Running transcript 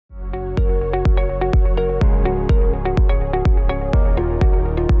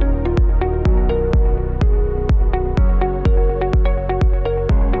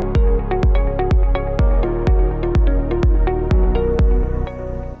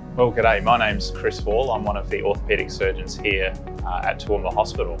Well, g'day, my name's Chris Wall. I'm one of the orthopaedic surgeons here at Toowoomba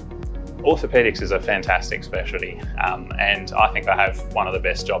Hospital. Orthopaedics is a fantastic specialty and I think I have one of the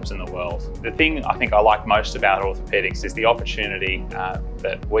best jobs in the world. The thing I think I like most about orthopaedics is the opportunity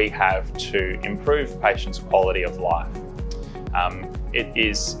that we have to improve patients' quality of life. It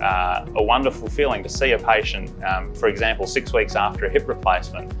is a wonderful feeling to see a patient, for example, 6 weeks after a hip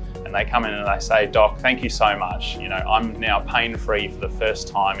replacement, and they come in and they say, "Doc, thank you so much. You know, I'm now pain-free for the first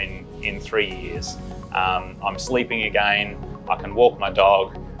time in 3 years. I'm sleeping again, I can walk my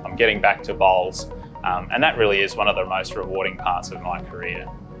dog, I'm getting back to bowls." And that really is one of the most rewarding parts of my career.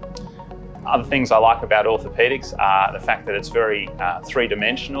 Other things I like about orthopaedics are the fact that it's very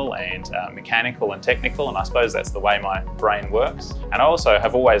three-dimensional and mechanical and technical, and I suppose that's the way my brain works. And I also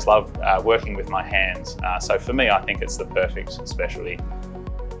have always loved working with my hands, so for me I think it's the perfect specialty.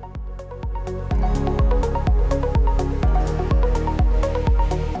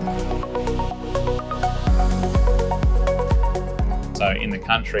 So in the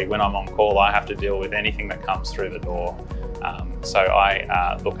country, when I'm on call, I have to deal with anything that comes through the door. So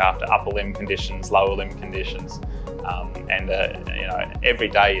I look after upper limb conditions, lower limb conditions, and you know, every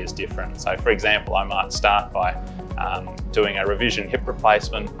day is different. So for example, I might start by doing a revision hip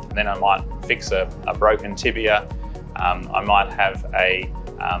replacement, and then I might fix a broken tibia. I might have a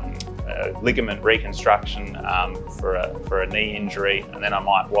ligament reconstruction for a knee injury, and then I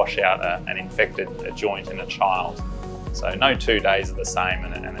might wash out an infected joint in a child. So no 2 days are the same,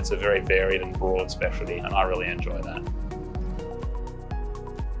 and it's a very varied and broad specialty, and I really enjoy that.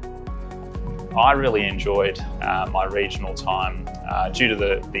 I really enjoyed my regional time due to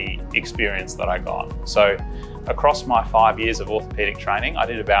the experience that I got. So across my 5 years of orthopaedic training, I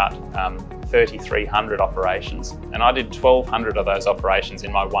did about 3,300 operations, and I did 1,200 of those operations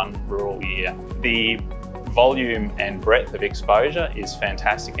in my one rural year. The volume and breadth of exposure is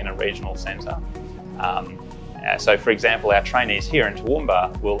fantastic in a regional centre. So for example, our trainees here in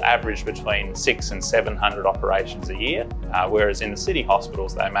Toowoomba will average between 600 and 700 operations a year, whereas in the city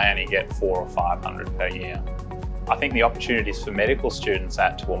hospitals they may only get 400 or 500 per year. I think the opportunities for medical students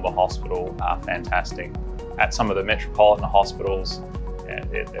at Toowoomba Hospital are fantastic. At some of the metropolitan hospitals,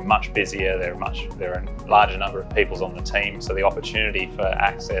 they're much busier, there are a larger number of people on the team, so the opportunity for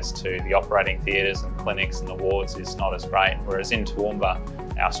access to the operating theatres and clinics and the wards is not as great, whereas in Toowoomba,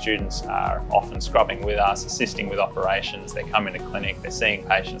 our students are often scrubbing with us, assisting with operations. They come into clinic, they're seeing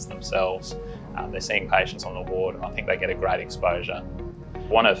patients themselves, they're seeing patients on the ward, and I think they get a great exposure.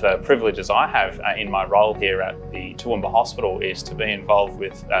 One of the privileges I have in my role here at the Toowoomba Hospital is to be involved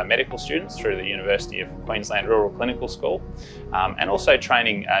with medical students through the University of Queensland Rural Clinical School, and also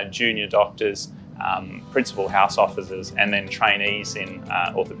training junior doctors, principal house officers, and then trainees in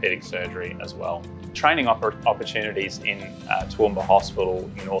orthopaedic surgery as well. Training opportunities in Toowoomba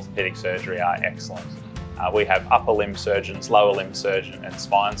Hospital in orthopaedic surgery are excellent. We have upper limb surgeons, lower limb surgeons and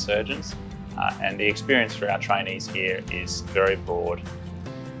spine surgeons, and the experience for our trainees here is very broad.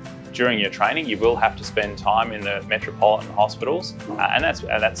 During your training, you will have to spend time in the metropolitan hospitals, and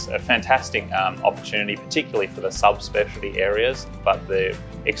that's a fantastic opportunity, particularly for the subspecialty areas, but the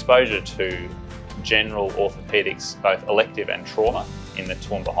exposure to general orthopaedics, both elective and trauma, in the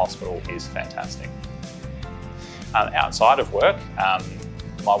Toowoomba Hospital is fantastic. Outside of work,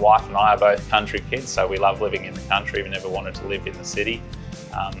 my wife and I are both country kids, so we love living in the country. We never wanted to live in the city.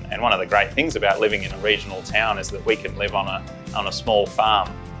 And one of the great things about living in a regional town is that we can live on a small farm,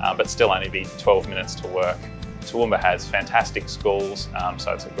 but still only be 12 minutes to work. Toowoomba has fantastic schools,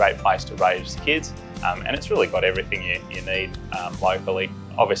 so it's a great place to raise kids, and it's really got everything you need locally.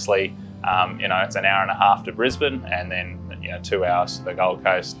 Obviously, you know, it's an hour and a half to Brisbane, and then 2 hours to the Gold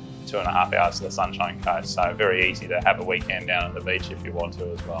Coast, 2.5 hours to the Sunshine Coast, so very easy to have a weekend down at the beach if you want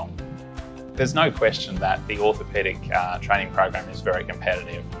to as well. There's no question that the orthopaedic training program is very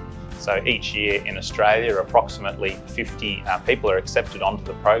competitive. So each year in Australia, approximately 50 people are accepted onto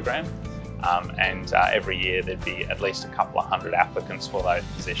the program, and every year there'd be at least a couple of hundred applicants for those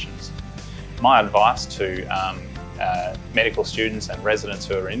positions. My advice to medical students and residents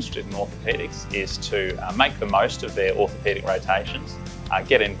who are interested in orthopaedics is to make the most of their orthopaedic rotations,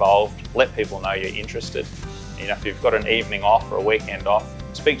 get involved, let people know you're interested. If you've got an evening off or a weekend off,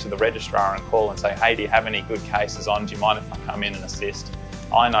 speak to the registrar and call and say, "Hey, do you have any good cases on? Do you mind if I come in and assist?"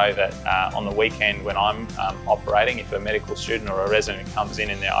 I know that on the weekend when I'm operating, if a medical student or a resident comes in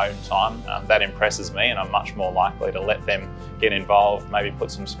their own time, that impresses me, and I'm much more likely to let them get involved, maybe put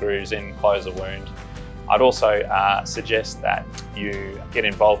some screws in, close a wound. I'd also suggest that you get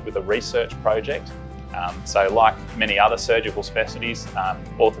involved with a research project. So like many other surgical specialties,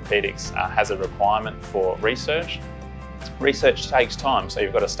 orthopaedics has a requirement for research. Research takes time, so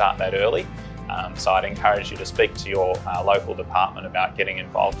you've got to start that early. So I'd encourage you to speak to your local department about getting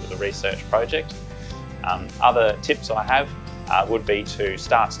involved with a research project. Other tips I have would be to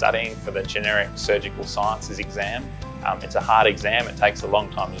start studying for the generic surgical sciences exam. It's a hard exam, it takes a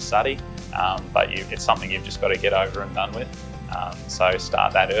long time to study, but it's something you've just got to get over and done with. So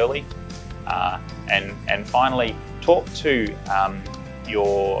start that early. And finally, talk to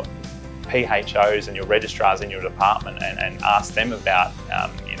your PHOs and your registrars in your department and ask them about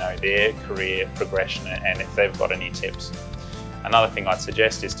their career progression and if they've got any tips. Another thing I'd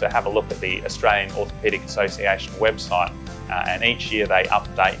suggest is to have a look at the Australian Orthopaedic Association website, and each year they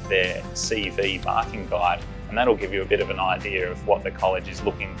update their CV marking guide, and that'll give you a bit of an idea of what the college is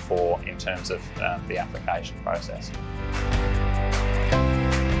looking for in terms of the application process.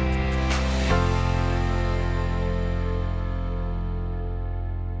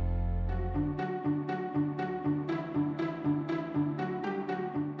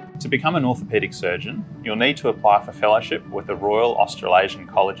 To become an orthopaedic surgeon, you'll need to apply for fellowship with the Royal Australasian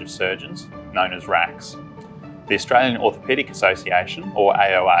College of Surgeons, known as RACS. The Australian Orthopaedic Association, or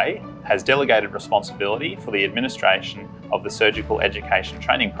AOA, has delegated responsibility for the administration of the Surgical Education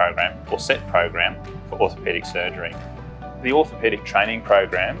Training Program, or SET program, for orthopaedic surgery. The Orthopaedic Training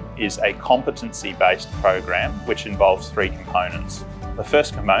Program is a competency-based program which involves 3 components. The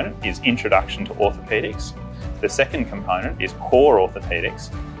first component is Introduction to Orthopaedics, the second component is Core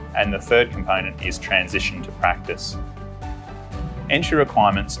Orthopaedics, and the third component is Transition to Practice. Entry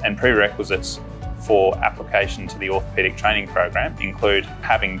requirements and prerequisites for application to the Orthopaedic Training Program include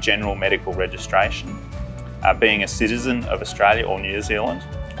having general medical registration, being a citizen of Australia or New Zealand,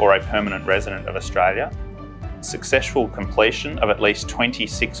 or a permanent resident of Australia, successful completion of at least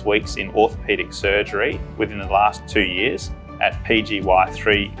 26 weeks in orthopaedic surgery within the last 2 years at PGY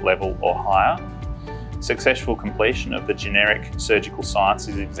 3 level or higher, successful completion of the generic surgical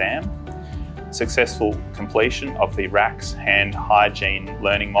sciences exam, successful completion of the RACS hand hygiene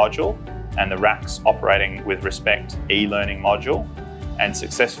learning module and the RACS operating with respect e-learning module, and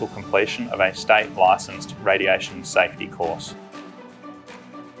successful completion of a state licensed radiation safety course.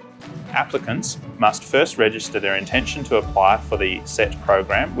 Applicants must first register their intention to apply for the SET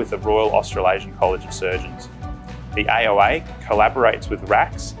program with the Royal Australasian College of Surgeons. The AOA collaborates with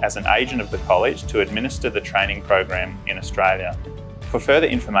RACS as an agent of the college to administer the training program in Australia. For further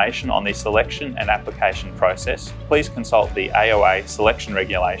information on the selection and application process, please consult the AOA selection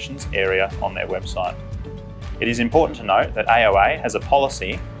regulations area on their website. It is important to note that AOA has a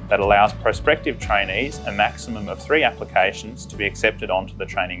policy that allows prospective trainees a maximum of 3 applications to be accepted onto the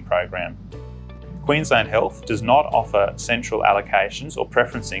training program. Queensland Health does not offer central allocations or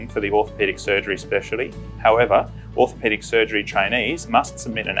preferencing for the orthopaedic surgery specialty. However, orthopaedic surgery trainees must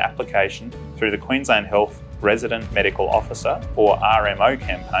submit an application through the Queensland Health Resident Medical Officer, or RMO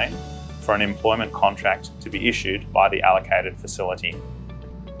campaign, for an employment contract to be issued by the allocated facility.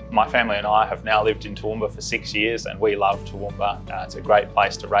 My family and I have now lived in Toowoomba for 6 years and we love Toowoomba. It's a great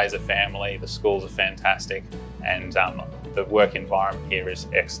place to raise a family, the schools are fantastic, and the work environment here is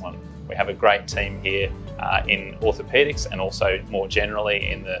excellent. We have a great team here in orthopaedics and also more generally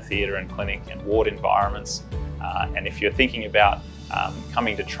in the theatre and clinic and ward environments. And if you're thinking about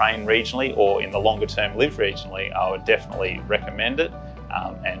coming to train regionally or in the longer term live regionally, I would definitely recommend it.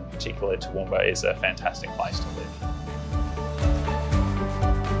 And particularly Toowoomba is a fantastic place to live.